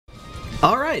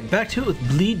Alright, back to it with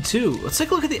Bleed 2. Let's take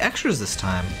a look at the extras this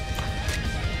time.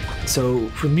 So,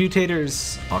 for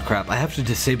mutators... Oh crap, I have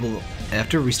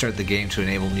to restart the game to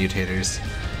enable mutators.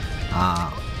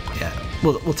 Yeah,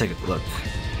 we'll take a look.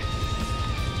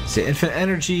 See, infinite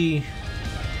energy...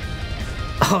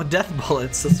 Oh, death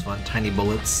bullets, that's fun. Tiny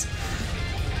bullets.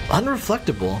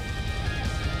 Unreflectable.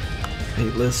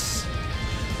 Weightless.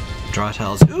 Draw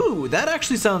tiles. Ooh, that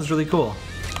actually sounds really cool.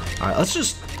 Alright, let's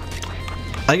just...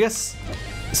 I guess,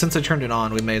 since I turned it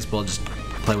on, we may as well just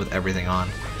play with everything on.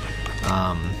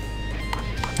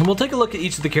 And we'll take a look at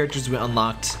each of the characters we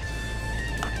unlocked.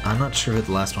 I'm not sure who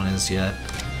the last one is yet.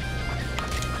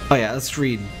 Oh yeah, let's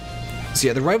read. So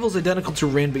yeah, the rival's identical to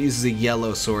Rin, but uses a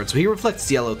yellow sword, so he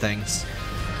reflects yellow things.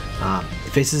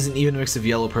 Faces an even mix of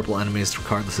yellow-purple enemies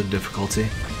regardless of difficulty.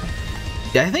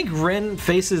 Yeah, I think Rin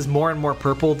faces more and more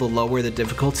purple the lower the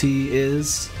difficulty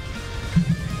is.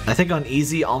 I think on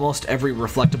easy, almost every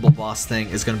reflectable boss thing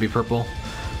is going to be purple.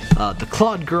 The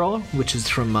Clawed Girl, which is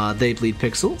from They Bleed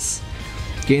Pixels,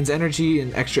 gains energy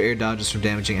and extra air dodges from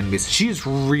damaging enemies. She's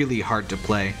really hard to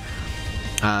play.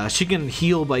 She can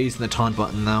heal by using the taunt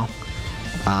button though.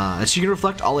 She can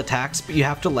reflect all attacks, but you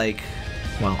have to like...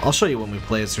 Well, I'll show you when we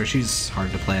play as her. She's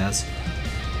hard to play as.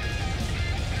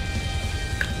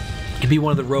 Can be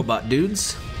one of the robot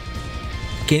dudes.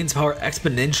 Gains power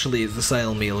exponentially as the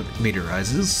Sial meter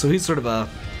rises, so he's sort of a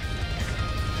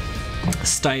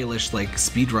stylish, like,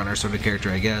 speedrunner sort of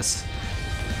character, I guess.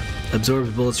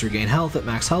 Absorbs bullets to regain health. At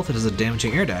max health, it has a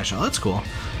damaging air dash. Oh, that's cool.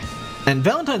 And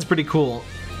Valentine's pretty cool.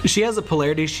 She has a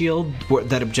polarity shield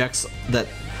that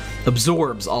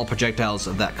absorbs all projectiles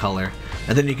of that color,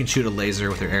 and then you can shoot a laser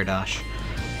with her air dash.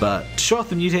 But to show off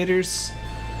the mutators...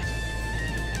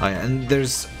 Oh yeah, and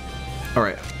there's...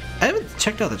 Alright. I haven't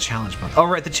checked out the challenge mode. Oh,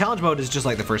 right, the challenge mode is just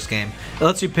like the first game. It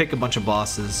lets you pick a bunch of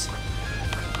bosses.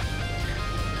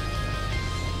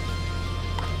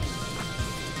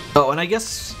 Oh, and I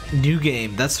guess new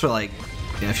game, that's for like,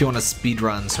 yeah, if you want to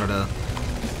speedrun, sort of,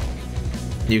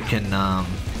 you can,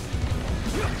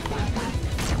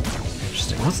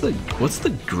 interesting. What's the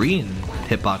green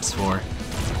hitbox for?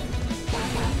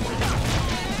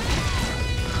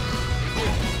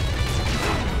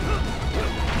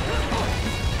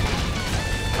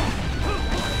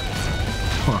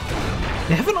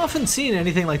 I haven't often seen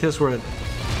anything like this where,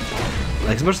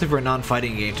 like, especially for a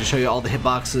non-fighting game, to show you all the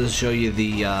hitboxes, show you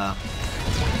the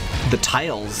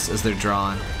tiles as they're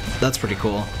drawn. That's pretty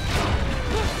cool.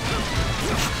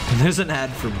 And there's an ad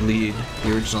for Bleed,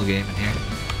 the original game in here.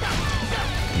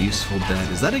 Useful Dead.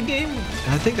 Is that a game?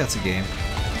 I think that's a game.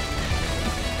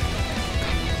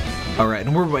 Alright,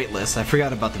 and we're weightless. I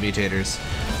forgot about the mutators.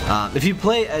 If you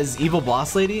play as Evil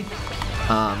Boss Lady,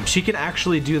 she can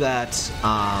actually do that.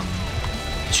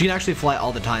 She can actually fly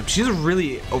all the time. She's a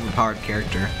really overpowered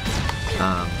character.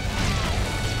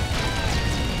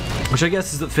 Which I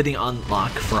guess is the fitting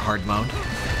unlock for hard mode.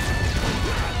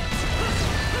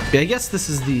 Yeah, I guess this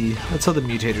is the... That's how the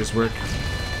mutators work.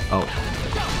 Oh.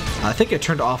 I think I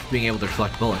turned off being able to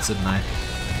reflect bullets, didn't I?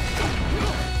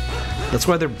 That's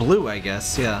why they're blue, I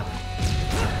guess, yeah.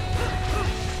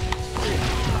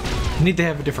 You need to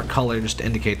have a different color just to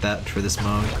indicate that for this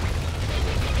mode.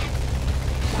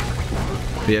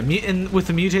 But yeah, with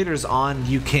the mutators on,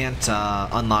 you can't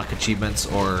unlock achievements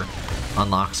or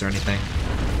unlocks or anything.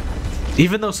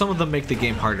 Even though some of them make the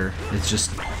game harder.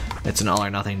 It's an all or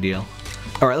nothing deal.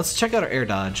 Alright, let's check out our air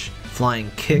dodge. Flying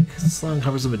kick. Slow and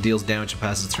covers them but deals damage and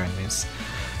passes through enemies.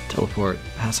 Teleport.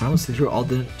 Pass harmlessly through all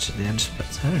the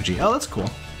energy. Oh, that's cool.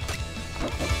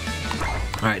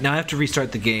 Alright, now I have to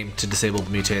restart the game to disable the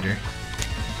mutator.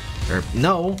 Or,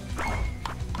 no!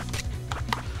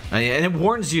 And it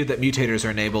warns you that mutators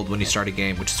are enabled when you start a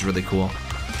game, which is really cool.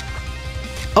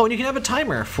 Oh, and you can have a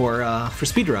timer for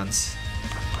speedruns.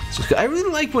 So I really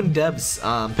like when devs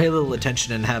pay a little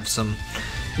attention and have some,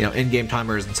 you know, in-game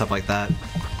timers and stuff like that.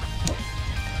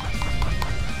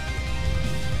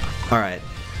 Alright,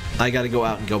 I gotta go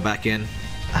out and go back in.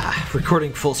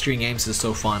 Recording full screen games is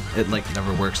so fun. It, like,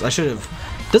 never works. I should have...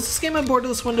 Does this game on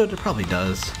borderless windowed? It probably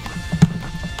does.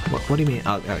 What do you mean?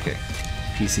 Oh, okay.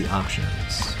 PC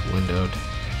options. Windowed.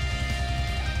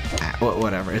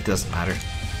 Whatever, it doesn't matter.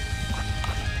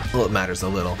 Well, it matters a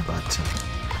little, but...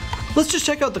 let's just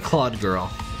check out the Clawed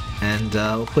Girl. And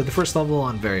we'll play the first level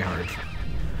on very hard.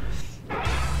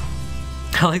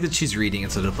 I like that she's reading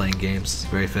instead of playing games.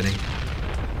 Very fitting.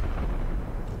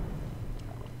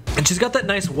 And she's got that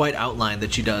nice white outline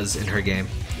that she does in her game.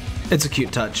 It's a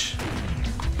cute touch.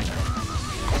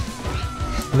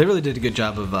 They really did a good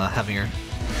job of having her...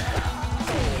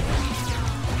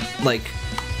 Like,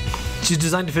 she's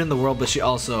designed to fit in the world, but she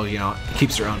also, you know,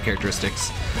 keeps her own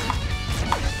characteristics.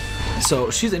 So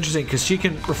she's interesting because she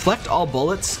can reflect all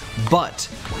bullets, but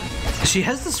she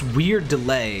has this weird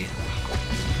delay.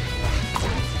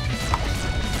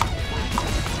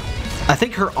 I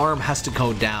think her arm has to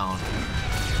go down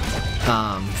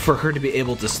for her to be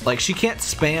able to, like, she can't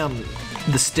spam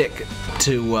the stick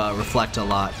to reflect a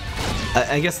lot.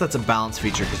 I guess that's a balance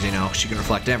feature because, you know, she can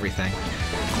reflect everything.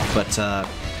 But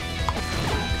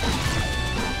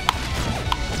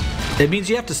it means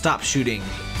you have to stop shooting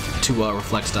to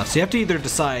reflect stuff. So you have to either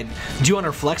decide, do you want to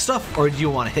reflect stuff or do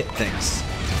you want to hit things?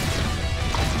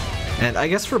 And I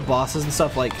guess for bosses and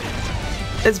stuff, like,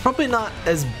 it's probably not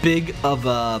as big of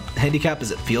a handicap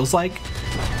as it feels like,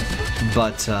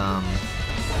 but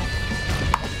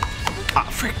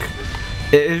frick.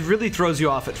 It really throws you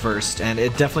off at first, and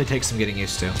it definitely takes some getting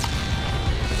used to.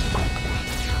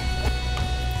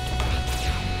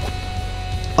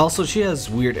 Also, she has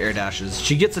weird air dashes.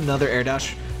 She gets another air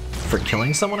dash for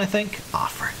killing someone, I think. Aw,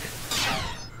 frick.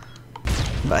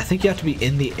 But I think you have to be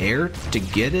in the air to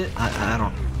get it. I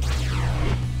don't...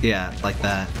 Yeah, like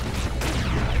that.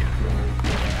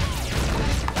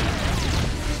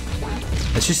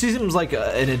 And she seems like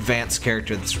an advanced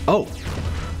character that's... Oh!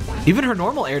 Even her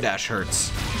normal air dash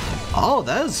hurts. Oh,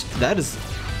 that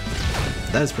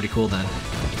is pretty cool then.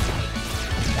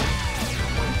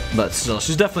 But still,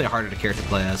 she's definitely a harder character to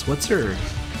play as. What's her...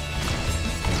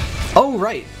 Oh,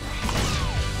 right!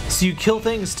 So you kill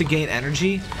things to gain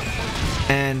energy,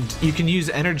 and you can use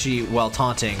energy while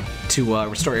taunting to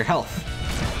restore your health.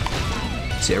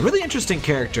 So yeah, a really interesting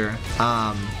character.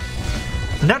 I'm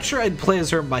not sure I'd play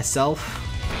as her myself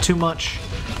too much.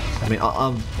 I mean,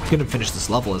 I'm gonna finish this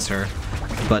level as her,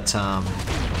 but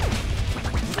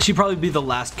she'd probably be the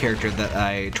last character that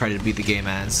I try to beat the game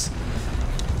as.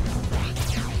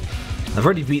 I've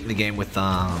already beaten the game with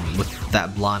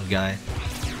that blonde guy.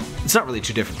 It's not really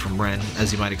too different from Ren,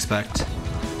 as you might expect.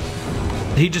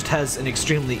 He just has an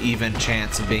extremely even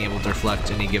chance of being able to reflect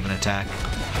any given attack.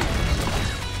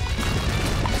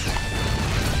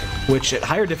 Which, at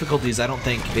higher difficulties, I don't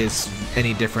think is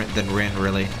any different than Ren,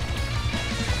 really.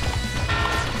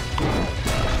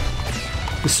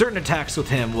 Certain attacks with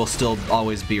him will still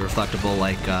always be reflectable,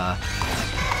 like the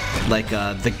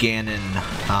Ganon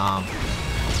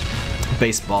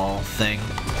baseball thing.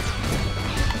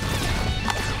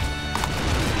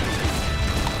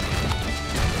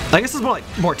 I guess it's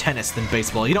more tennis than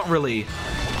baseball. You don't really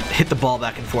hit the ball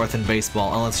back and forth in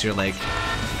baseball unless you're like...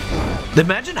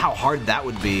 Imagine how hard that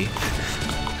would be.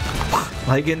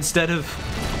 Like, instead of...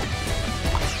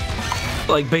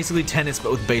 like basically tennis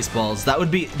but with baseballs. That would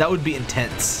be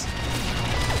intense.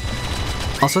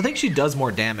 Also, I think she does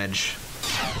more damage.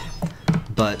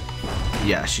 But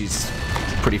yeah, she's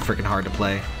pretty freaking hard to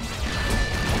play.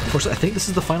 Unfortunately, I think this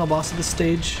is the final boss of this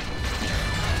stage.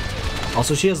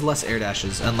 Also, she has less air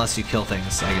dashes unless you kill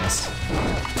things, I guess.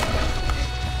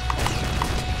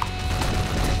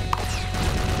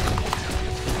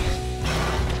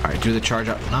 Alright, do the charge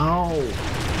up. No!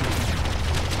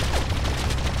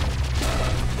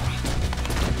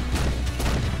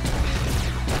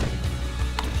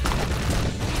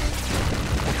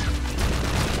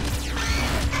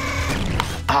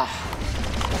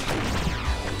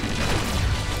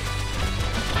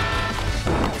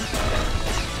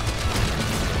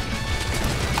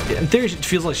 In theory, it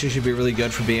feels like she should be really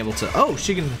good for being able to... Oh,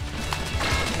 she can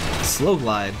slow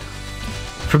glide.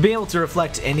 For being able to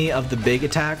reflect any of the big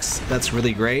attacks, that's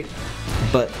really great.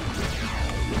 But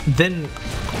then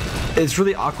it's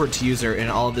really awkward to use her in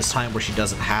all of this time where she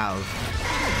doesn't have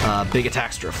big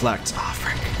attacks to reflect. Ah,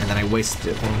 frick. And then I waste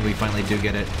it when we finally do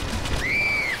get it.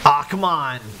 Ah, come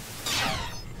on!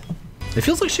 It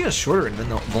feels like she has shorter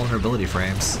vulnerability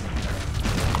frames.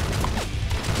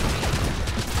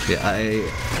 Yeah, I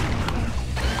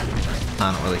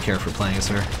don't really care for playing as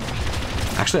her.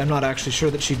 Actually, I'm not actually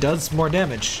sure that she does more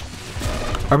damage.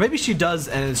 Or maybe she does,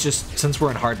 and it's just, since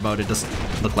we're in hard mode, it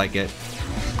doesn't look like it.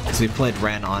 Because we played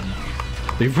Ren on...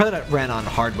 We played Ren on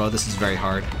hard mode, this is very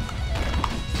hard.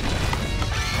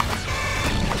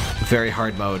 Very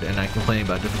hard mode, and I complain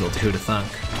about difficulty, who'da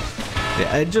thunk.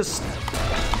 Yeah, I just...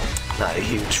 not a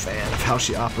huge fan of how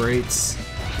she operates.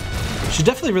 She's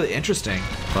definitely really interesting,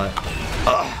 but...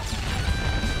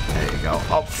 There you go.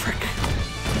 Oh, frick.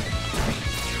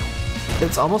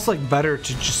 It's almost like better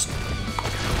to just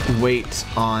wait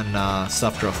on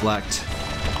stuff to reflect.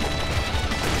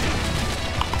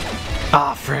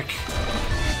 Ah, frick.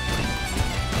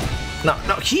 No,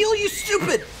 heal, you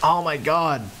stupid! Oh my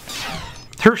god.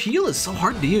 Her heal is so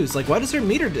hard to use. Like, why does her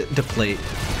meter deplete?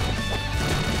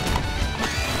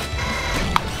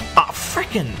 Ah,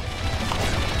 frickin'.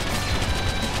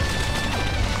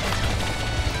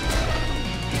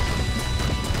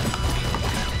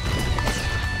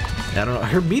 I don't know.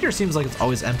 Her meter seems like it's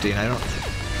always empty, and I don't...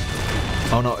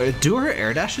 Oh no, do her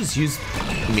air dashes use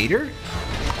meter?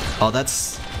 Oh,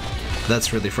 that's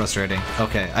really frustrating.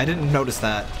 Okay, I didn't notice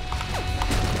that.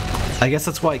 I guess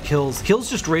that's why kills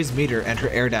just raise meter, and her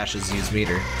air dashes use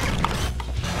meter.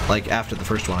 Like, after the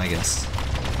first one, I guess.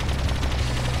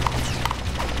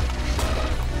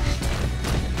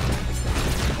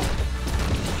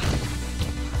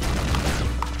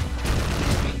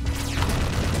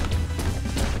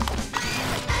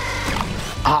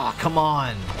 Ah, come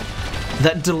on!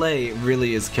 That delay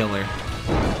really is killer.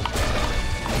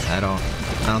 I don't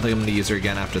think I'm gonna use her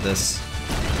again after this.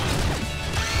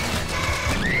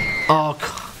 Oh,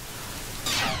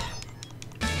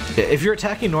 if you're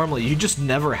attacking normally, you just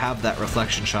never have that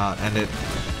reflection shot, and it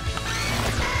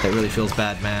really feels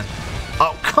bad, man.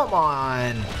 Oh, come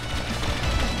on!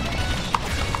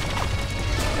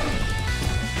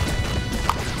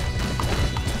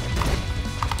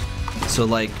 So,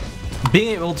 like,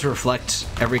 being able to reflect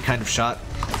every kind of shot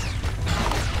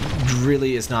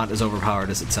really is not as overpowered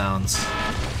as it sounds.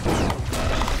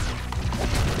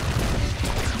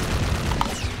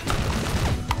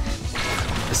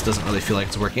 This doesn't really feel like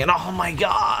it's working. And oh my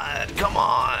god, come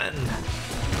on!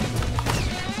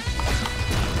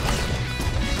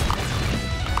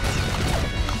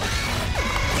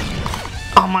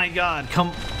 Oh my god,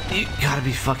 you gotta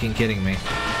be fucking kidding me.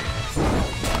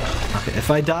 Okay, if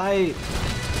I die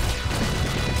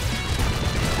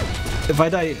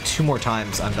 2 more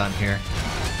times, I'm done here.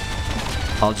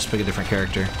 I'll just pick a different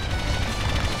character.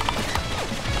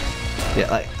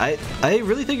 Yeah, I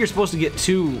really think you're supposed to get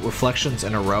 2 reflections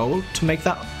in a row to make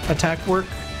that attack work.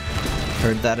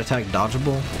 Or that attack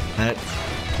dodgeable. And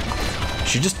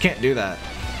she just can't do that.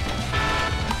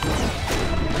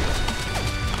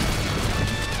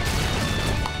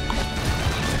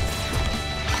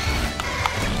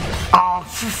 Oh,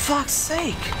 for fuck's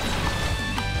sake!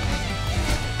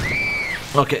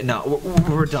 Okay, no,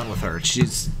 we're done with her.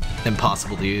 She's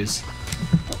impossible to use.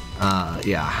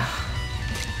 Yeah.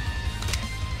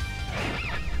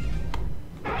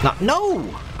 No!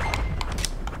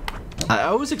 I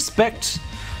always expect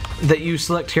that you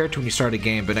select character when you start a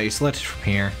game, but now you select it from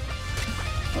here.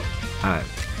 Alright.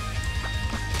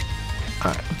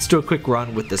 Alright, let's do a quick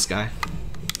run with this guy.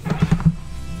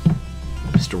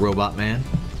 Mr. Robot Man.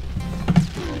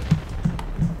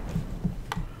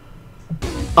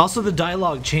 Also, the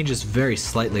dialogue changes very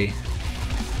slightly.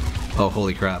 Oh,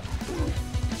 holy crap.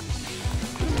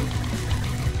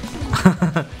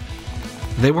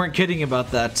 They weren't kidding about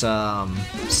that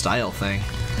style thing.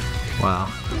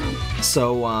 Wow.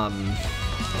 So,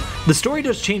 the story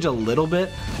does change a little bit.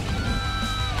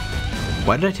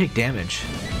 Why did I take damage?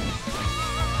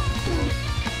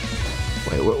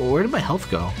 Wait, where did my health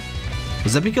go?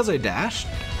 Was that because I dashed?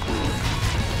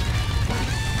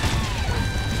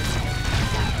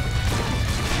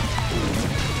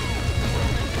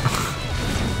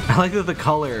 I like that the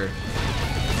color...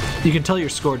 You can tell your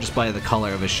score just by the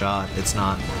color of a shot. It's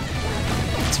not...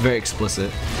 It's very explicit.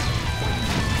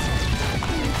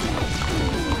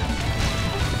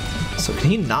 So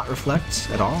can he not reflect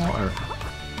at all? Or...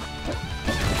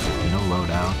 No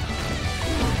loadout.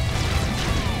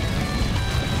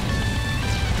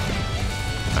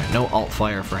 Alright, no alt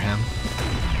fire for him.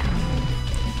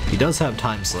 He does have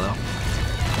time slow.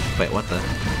 Wait, what the...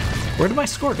 Where did my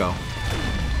score go?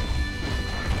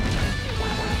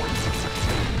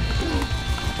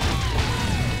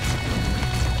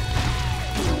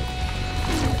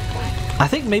 I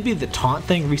think maybe the taunt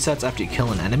thing resets after you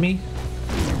kill an enemy.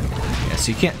 Yeah,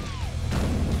 so you can't...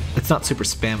 It's not super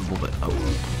spammable, but... Oh.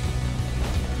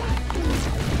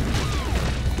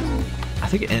 I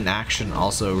think inaction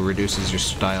also reduces your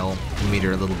style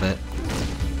meter a little bit.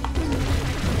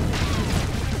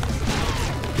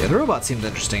 Yeah, the robot seems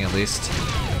interesting at least.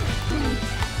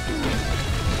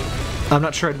 I'm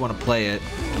not sure I'd want to play it.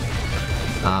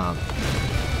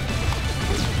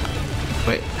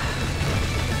 Wait.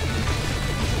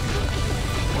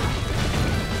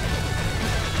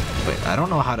 Wait, I don't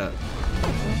know how to...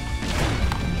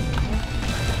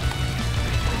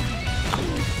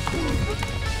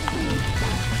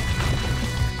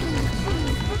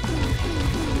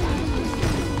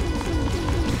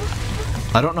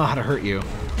 I don't know how to hurt you.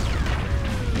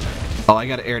 Oh, I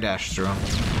gotta air dash through him.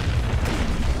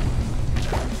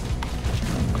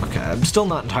 Okay, I'm still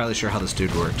not entirely sure how this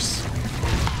dude works.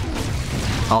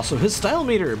 Also, his style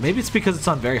meter, maybe it's because it's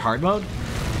on very hard mode,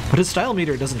 but his style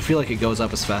meter doesn't feel like it goes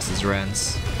up as fast as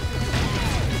Ren's.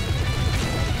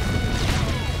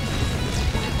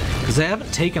 Because they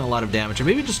haven't taken a lot of damage, or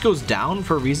maybe it just goes down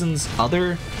for reasons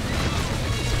other...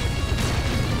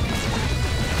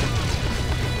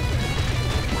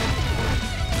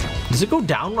 Does it go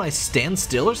down when I stand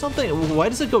still or something? Why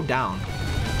does it go down?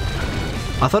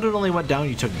 I thought it only went down when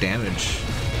you took damage.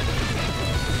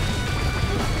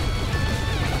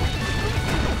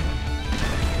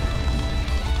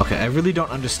 Okay, I really don't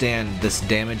understand this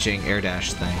damaging air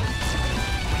dash thing.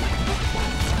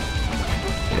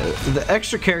 Yeah, the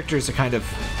extra characters are kind of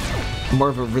more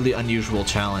of a really unusual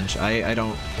challenge. I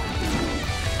don't...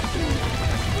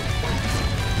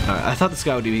 Alright, I thought this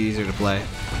guy would be easier to play.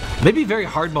 Maybe very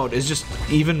hard mode is just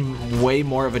even way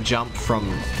more of a jump from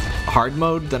hard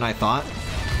mode than I thought.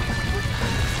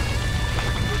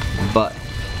 But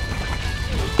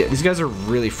yeah, these guys are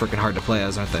really freaking hard to play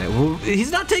as, aren't they? Well,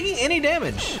 he's not taking any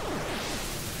damage.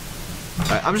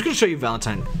 Alright, I'm just gonna show you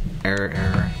Valentine. Error.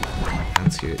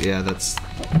 That's cute. Yeah, that's...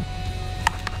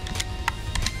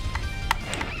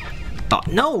 Oh,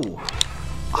 no!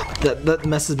 Oh, that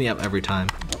messes me up every time.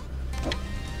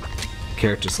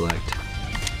 Character select.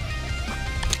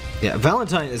 Yeah,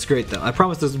 Valentine is great though. I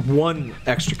promise there's one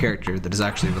extra character that is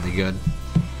actually really good.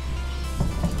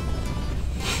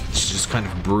 It's just kind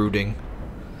of brooding.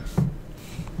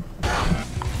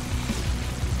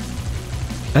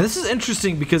 And this is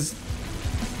interesting because,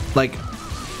 like,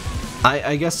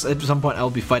 I guess at some point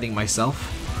I'll be fighting myself.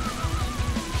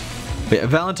 But yeah,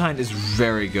 Valentine is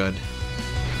very good.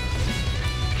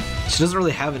 She doesn't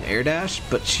really have an air dash,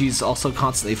 but she's also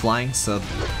constantly flying, so...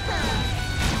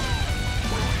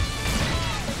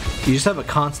 You just have a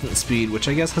constant speed, which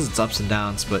I guess has its ups and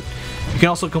downs, but you can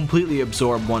also completely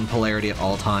absorb one polarity at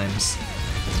all times.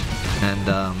 And,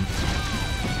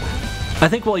 I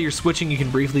think while you're switching, you can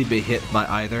briefly be hit by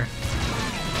either.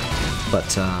 But,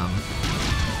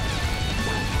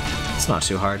 it's not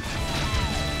too hard.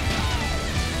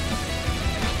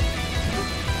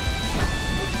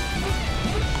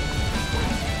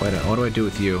 Wait, what do I do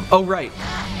with you? Oh, right!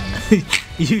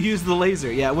 You use the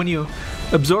laser. Yeah, when you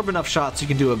absorb enough shots, you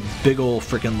can do a big ol'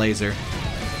 frickin' laser.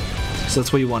 So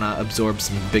that's why you want to absorb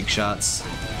some big shots.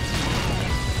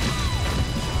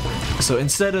 So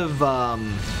instead of,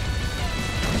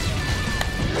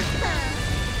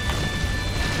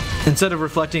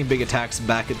 reflecting big attacks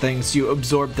back at things, you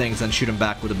absorb things and shoot them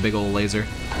back with a big ol' laser.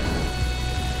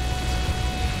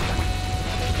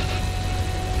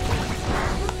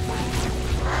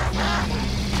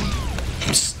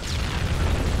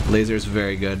 Laser is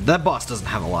very good. That boss doesn't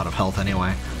have a lot of health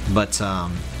anyway, but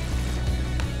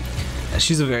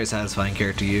she's a very satisfying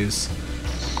character to use.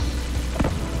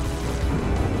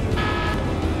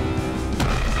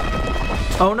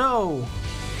 Oh no!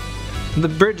 The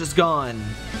bridge is gone.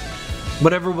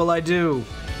 Whatever will I do?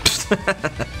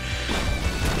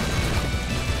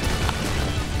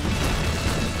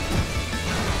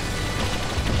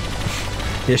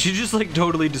 Yeah, she just like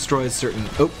totally destroys certain...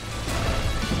 Oh.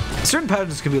 Certain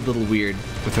patterns can be a little weird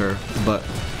with her, but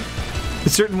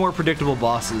with certain more predictable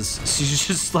bosses, she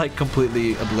just like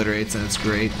completely obliterates, and it's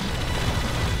great.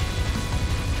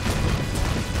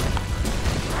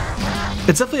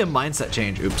 It's definitely a mindset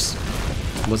change. Oops,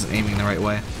 wasn't aiming the right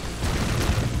way.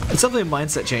 It's definitely a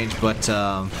mindset change, but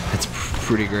it's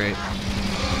pretty great.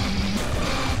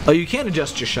 Oh, you can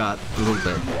adjust your shot a little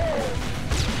bit.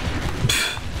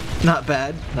 Not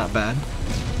bad, not bad.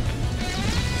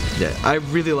 Yeah, I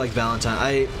really like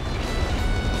Valentine.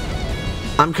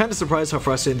 I'm kind of surprised how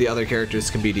frustrating the other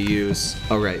characters can be to use.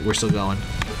 Oh right, we're still going.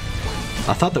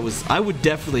 I thought that was... I would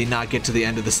definitely not get to the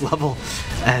end of this level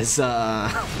as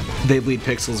they bleed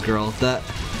Pixels girl. That...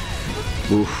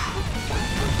 Oof.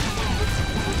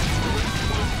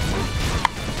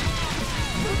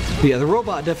 But yeah, the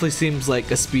robot definitely seems like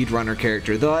a speedrunner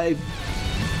character, though I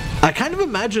kind of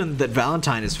imagine that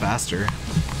Valentine is faster.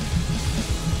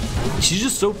 She's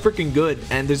just so freaking good,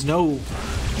 and there's no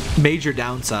major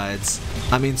downsides.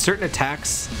 I mean, certain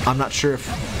attacks, I'm not sure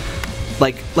if...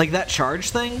 Like that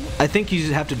charge thing, I think you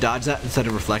just have to dodge that instead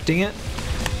of reflecting it.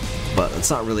 But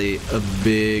it's not really a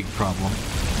big problem.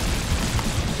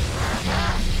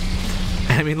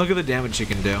 I mean, look at the damage she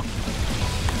can do.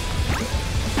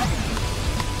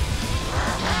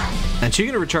 And she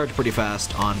can recharge pretty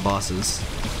fast on bosses.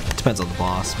 Depends on the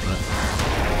boss, but...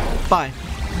 Bye.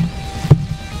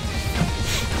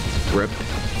 Rip.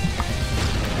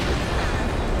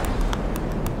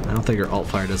 I don't think her alt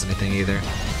fire does anything either.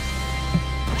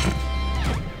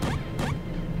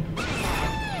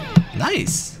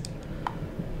 Nice!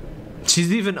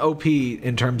 She's even OP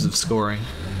in terms of scoring.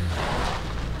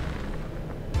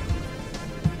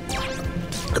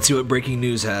 Let's see what breaking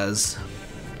news has.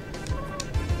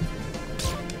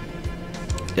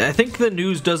 Yeah, I think the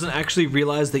news doesn't actually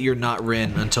realize that you're not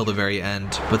Rin until the very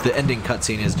end, but the ending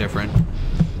cutscene is different.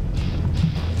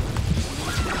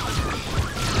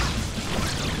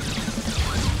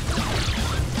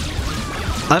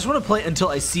 I just want to play until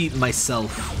I see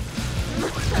myself.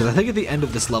 Because I think at the end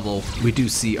of this level, we do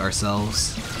see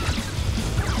ourselves.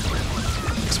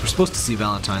 Because we're supposed to see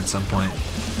Valentine at some point.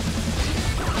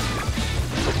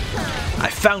 I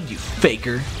found you,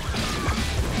 faker.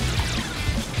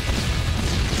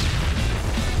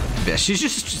 Yeah, she's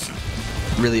just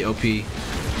really OP.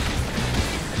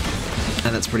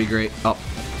 And that's pretty great. Oh.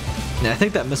 Yeah, I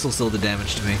think that missile still did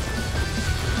damage to me.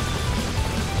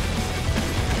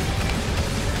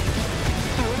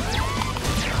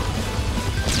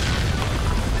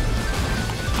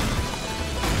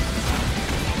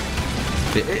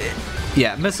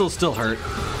 Yeah, missiles still hurt.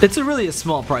 It's really a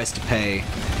small price to pay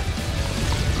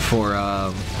for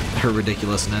her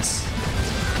ridiculousness.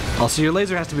 Also, your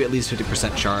laser has to be at least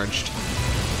 50% charged.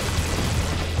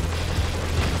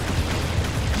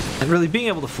 And really, being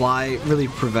able to fly really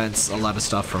prevents a lot of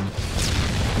stuff from...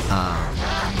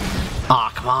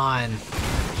 Aw, come on!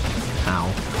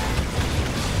 Ow.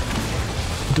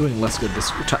 I'm doing less good this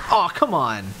time. Aw, come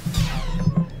on!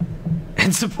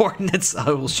 Insubordinates,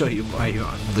 I will show you why you're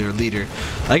your leader.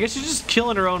 I guess she's just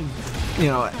killing her own, you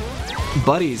know,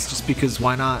 buddies just because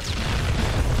why not?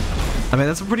 I mean,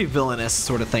 that's a pretty villainous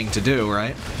sort of thing to do,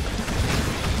 right?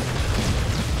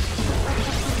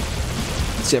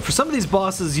 So yeah, for some of these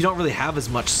bosses, you don't really have as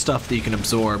much stuff that you can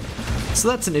absorb. So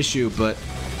that's an issue, but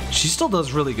she still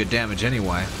does really good damage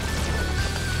anyway.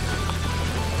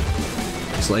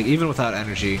 So like, even without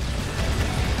energy,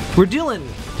 we're dealing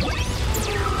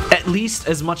at least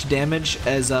as much damage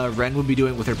as Ren would be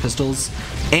doing with her pistols,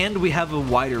 and we have a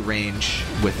wider range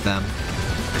with them,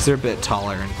 because they're a bit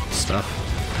taller and stuff.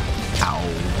 Ow.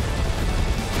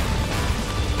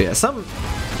 But yeah,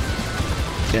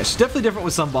 yeah, she's definitely different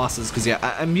with some bosses, because yeah,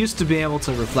 I'm used to being able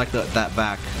to reflect that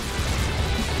back.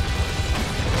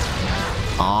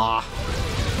 Ah.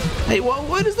 Hey,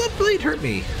 why does that blade hurt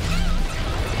me?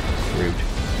 Rude.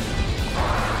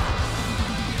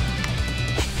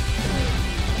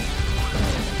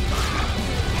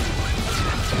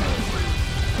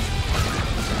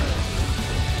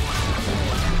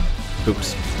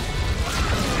 Oops.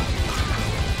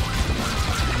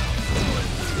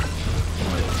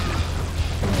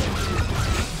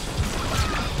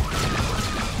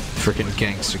 Frickin'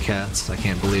 gangster cats, I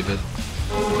can't believe it.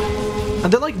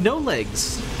 And they're like no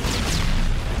legs.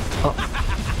 Oh,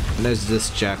 and there's this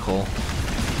jackhole.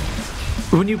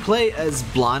 When you play as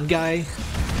blonde guy,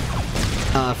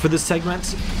 for this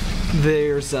segment,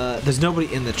 there's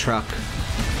nobody in the truck.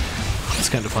 It's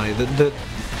kind of funny.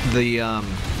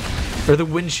 Or the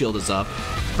windshield is up,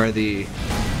 or the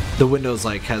windows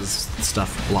like has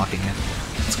stuff blocking it.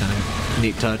 It's kind of a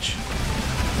neat touch.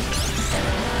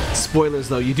 Spoilers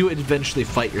though, you do eventually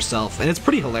fight yourself, and it's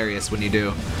pretty hilarious when you do.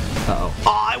 Uh-oh.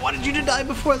 Oh, I wanted you to die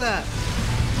before that!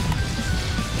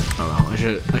 Oh well, I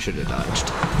should have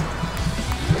dodged.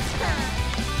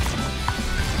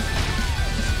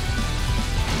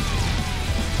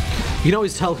 You can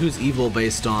always tell who's evil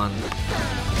based on,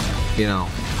 you know,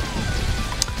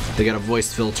 they got a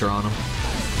voice filter on them.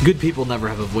 Good people never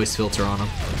have a voice filter on them.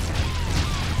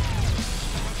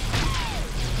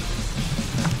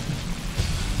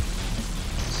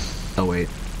 Oh wait,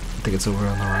 I think it's over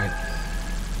on the right.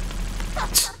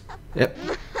 Yep.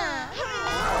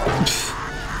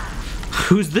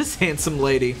 Who's this handsome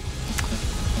lady?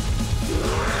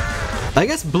 I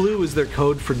guess blue is their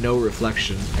code for no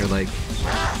reflection, or like...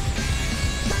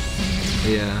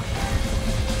 Yeah.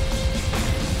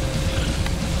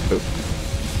 Oh.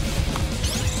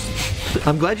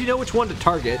 I'm glad you know which one to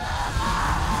target.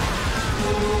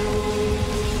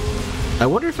 I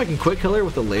wonder if I can quick kill her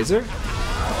with a laser?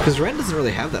 Because Ren doesn't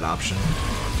really have that option.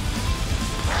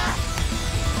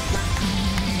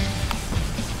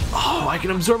 Oh, I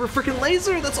can absorb her freaking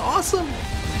laser! That's awesome!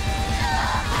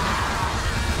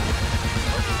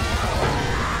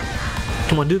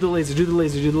 Come on, do the laser, do the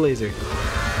laser, do the laser.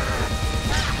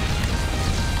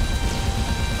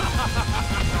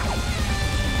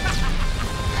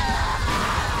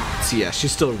 So yeah,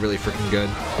 she's still really freaking good.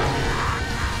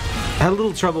 I had a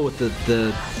little trouble with the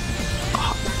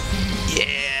oh,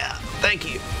 yeah, thank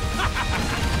you.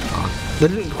 Oh, that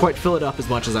didn't quite fill it up as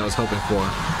much as I was hoping for.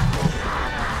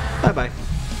 Bye-bye.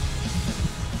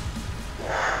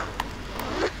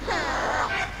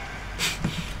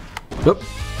 Whoop.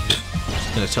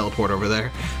 Gonna teleport over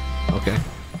there. Okay.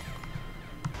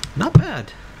 Not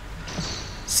bad.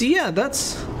 See, yeah,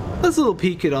 that's a little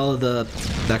peek at all of the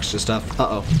extra stuff.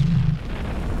 Uh-oh.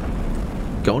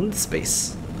 Going into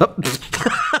space. Oh.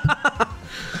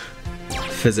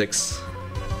 Physics.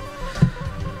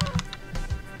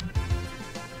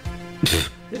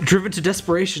 Driven to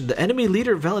desperation, the enemy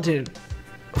leader validated...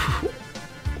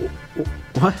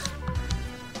 What?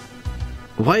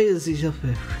 Why is he up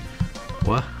there?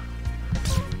 What?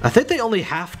 I think they only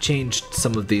half changed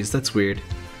some of these. That's weird.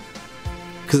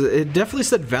 Because it definitely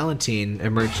said Valentine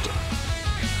emerged.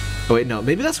 Oh wait, no.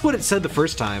 Maybe that's what it said the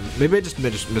first time. Maybe I just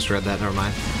misread that. Never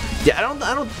mind. Yeah,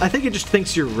 I think it just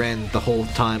thinks you're Ren the whole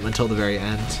time until the very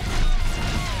end.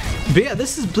 But yeah,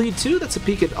 this is Bleed 2. That's a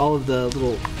peek at all of the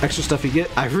little extra stuff you get.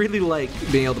 I really like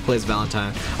being able to play as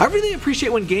Valentine. I really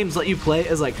appreciate when games let you play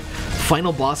as like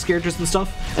final boss characters and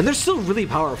stuff, and they're still really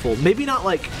powerful. Maybe not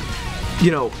like,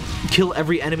 you know, kill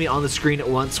every enemy on the screen at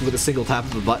once with a single tap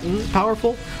of a button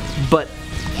powerful, but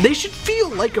they should feel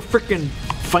like a freaking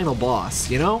final boss,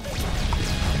 you know?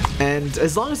 And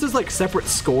as long as there's like separate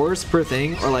scores per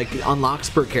thing or like unlocks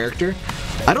per character,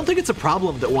 I don't think it's a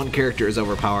problem that one character is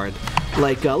overpowered.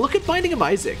 Like, look at Binding of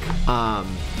Isaac.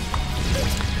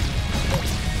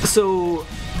 So,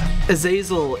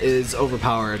 Azazel is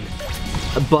overpowered,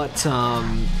 but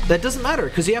that doesn't matter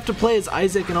because you have to play as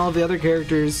Isaac and all of the other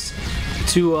characters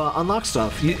to unlock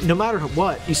stuff. No matter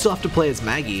what, you still have to play as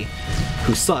Maggie,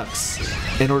 who sucks,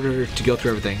 in order to go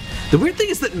through everything. The weird thing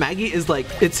is that Maggie is like,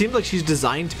 it seems like she's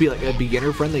designed to be like a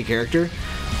beginner-friendly character,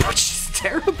 but she's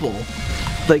terrible.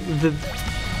 Like,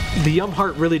 the Yum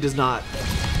Heart really does not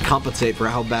compensate for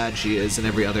how bad she is in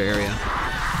every other area.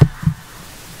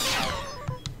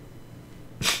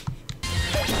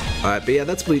 Alright, but yeah,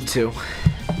 that's Bleed 2.